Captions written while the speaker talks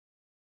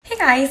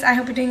guys, I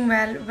hope you're doing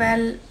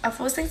well.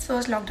 First things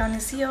first, lockdown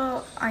is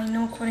here. I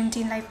know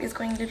quarantine life is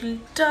going a little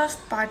tough,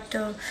 but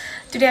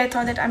today I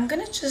thought that I'm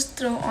gonna just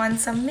throw on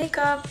some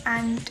makeup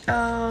and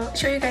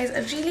show you guys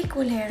a really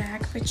cool hair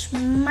hack which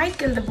might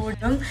kill the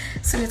boredom.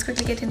 So let's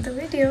quickly get into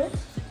the video.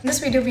 In this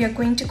video, we are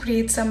going to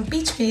create some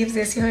beach waves.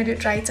 Yes, you heard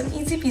it right, some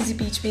easy peasy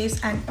beach waves,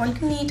 and all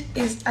you need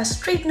is a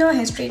straightener,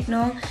 hair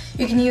straightener.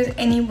 You can use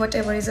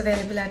whatever is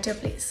available at your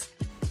place.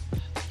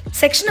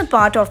 Section a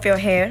part of your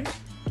hair.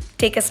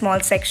 Take a small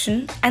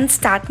section and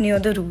start near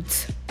the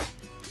roots.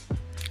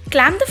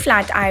 Clamp the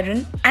flat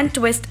iron and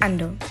twist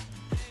under.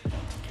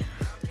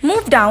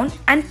 Move down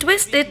and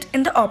twist it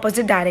in the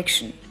opposite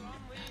direction.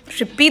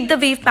 Repeat the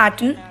wave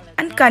pattern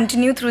and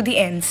continue through the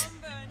ends.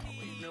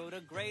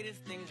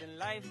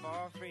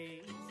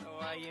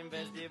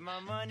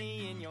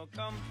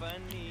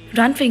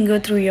 Run finger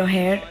through your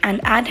hair and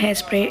add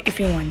hairspray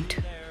if you want.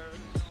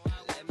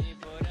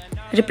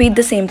 Repeat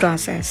the same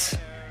process.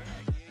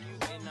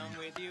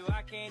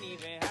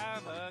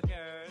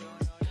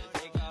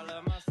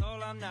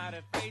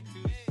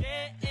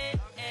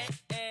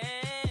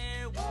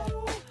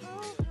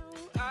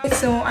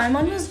 So I'm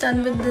almost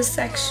done with this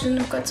section.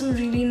 I've got some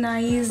really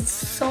nice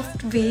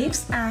soft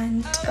waves,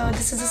 and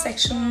this is the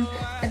section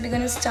that we're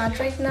going to start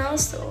right now.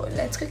 So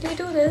let's quickly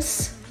do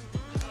this.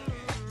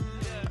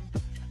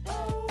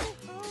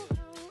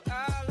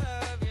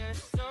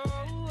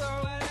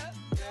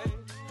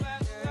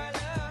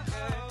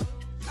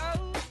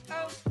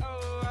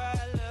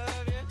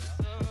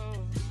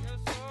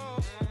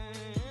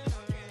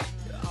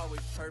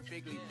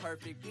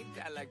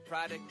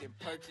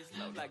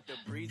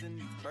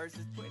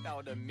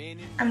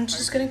 I'm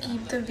just gonna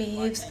keep the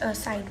waves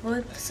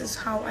sideways. This is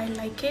how I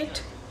like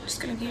it.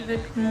 Just gonna give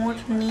it more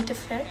neat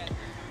effect.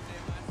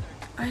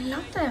 I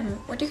love them.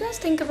 What do you guys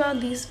think about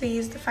these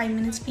waves, the 5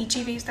 minutes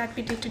peachy waves that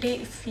we did today?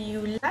 If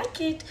you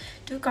like it,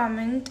 do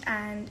comment,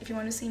 and if you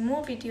want to see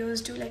more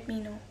videos, do let me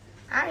know.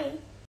 Bye.